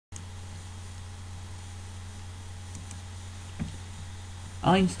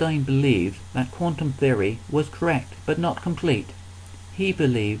Einstein believed that quantum theory was correct but not complete. He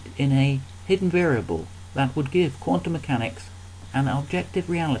believed in a hidden variable that would give quantum mechanics an objective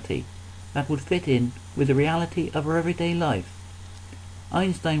reality that would fit in with the reality of our everyday life.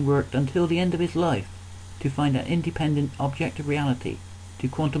 Einstein worked until the end of his life to find an independent objective reality to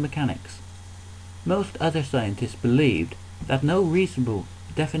quantum mechanics. Most other scientists believed that no reasonable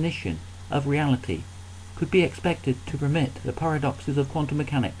definition of reality could be expected to permit the paradoxes of quantum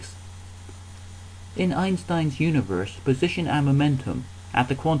mechanics. In Einstein's universe, position and momentum at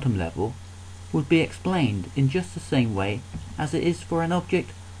the quantum level would be explained in just the same way as it is for an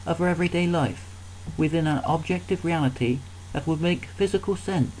object of our everyday life, within an objective reality that would make physical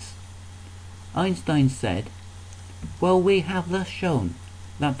sense. Einstein said, "Well, we have thus shown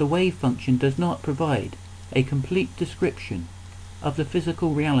that the wave function does not provide a complete description of the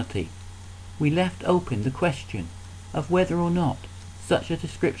physical reality. We left open the question of whether or not such a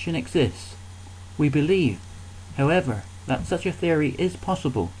description exists. We believe, however, that such a theory is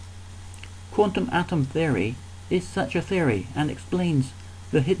possible. Quantum atom theory is such a theory and explains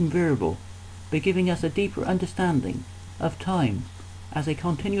the hidden variable by giving us a deeper understanding of time as a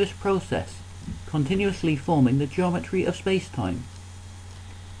continuous process, continuously forming the geometry of space-time."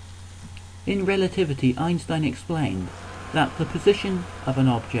 In relativity, Einstein explained that the position of an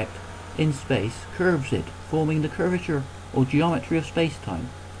object in space curves it, forming the curvature or geometry of space-time.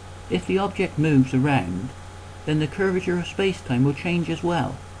 If the object moves around, then the curvature of space-time will change as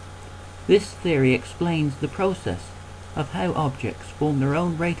well. This theory explains the process of how objects form their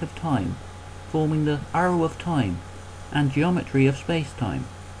own rate of time, forming the arrow of time and geometry of space-time.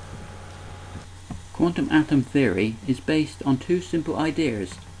 Quantum atom theory is based on two simple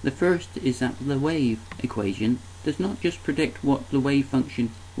ideas. The first is that the wave equation does not just predict what the wave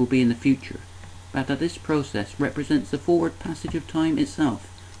function will be in the future, but that this process represents the forward passage of time itself,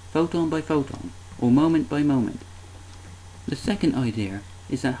 photon by photon, or moment by moment. The second idea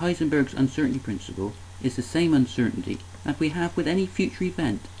is that Heisenberg's uncertainty principle is the same uncertainty that we have with any future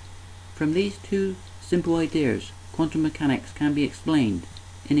event. From these two simple ideas, quantum mechanics can be explained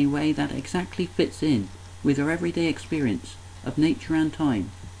in a way that exactly fits in with our everyday experience of nature and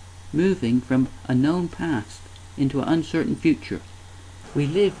time, moving from a known past into an uncertain future. We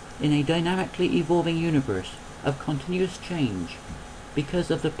live in a dynamically evolving universe of continuous change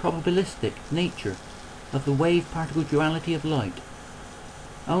because of the probabilistic nature of the wave-particle duality of light.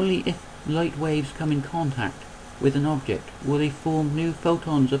 Only if light waves come in contact with an object will they form new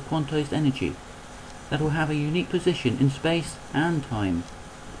photons of quantized energy that will have a unique position in space and time.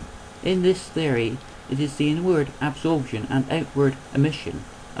 In this theory, it is the inward absorption and outward emission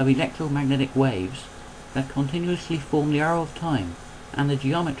of electromagnetic waves that continuously form the arrow of time and the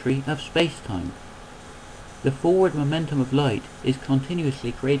geometry of space-time. The forward momentum of light is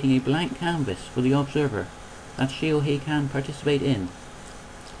continuously creating a blank canvas for the observer that she or he can participate in.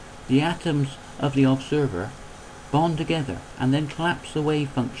 The atoms of the observer bond together and then collapse the wave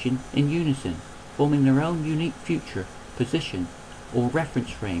function in unison, forming their own unique future position or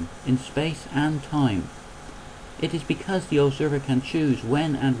reference frame in space and time. It is because the observer can choose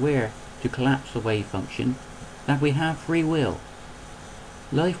when and where to collapse the wave function that we have free will.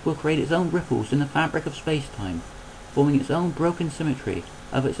 Life will create its own ripples in the fabric of space-time, forming its own broken symmetry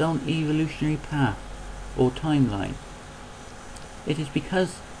of its own evolutionary path or timeline. It is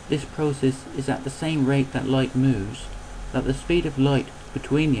because this process is at the same rate that light moves that the speed of light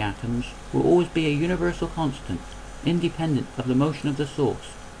between the atoms will always be a universal constant, independent of the motion of the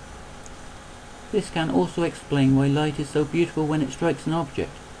source. This can also explain why light is so beautiful when it strikes an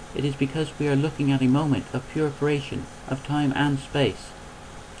object. It is because we are looking at a moment of pure creation of time and space.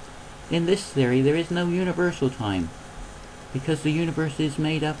 In this theory there is no universal time, because the universe is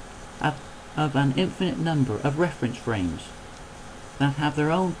made up of an infinite number of reference frames that have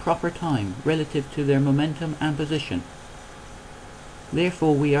their own proper time relative to their momentum and position.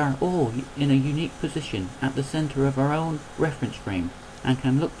 Therefore we are all in a unique position at the center of our own reference frame and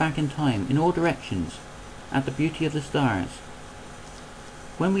can look back in time in all directions at the beauty of the stars.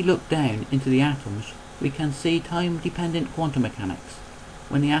 When we look down into the atoms, we can see time-dependent quantum mechanics,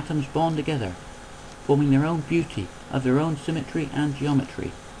 when the atoms bond together, forming their own beauty of their own symmetry and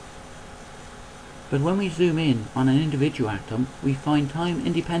geometry. But when we zoom in on an individual atom, we find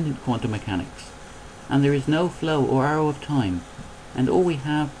time-independent quantum mechanics, and there is no flow or arrow of time, and all we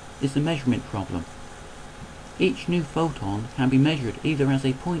have is the measurement problem. Each new photon can be measured either as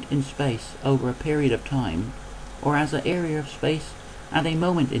a point in space over a period of time, or as an area of space at a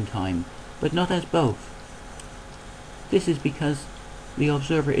moment in time, but not as both. This is because the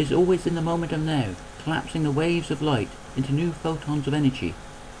observer is always in the moment of now, collapsing the waves of light into new photons of energy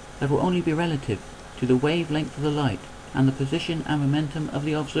that will only be relative to the wavelength of the light and the position and momentum of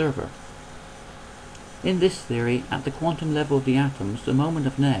the observer. In this theory, at the quantum level of the atoms, the moment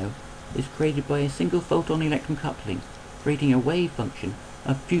of now is created by a single photon-electron coupling, creating a wave function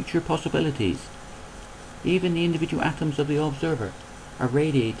of future possibilities. Even the individual atoms of the observer are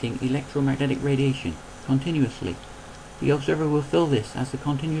radiating electromagnetic radiation continuously. The observer will feel this as the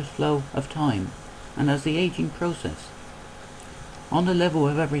continuous flow of time and as the aging process. On the level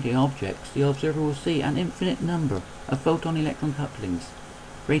of everyday objects, the observer will see an infinite number of photon-electron couplings,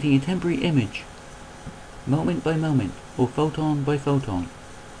 creating a temporary image, moment by moment, or photon by photon.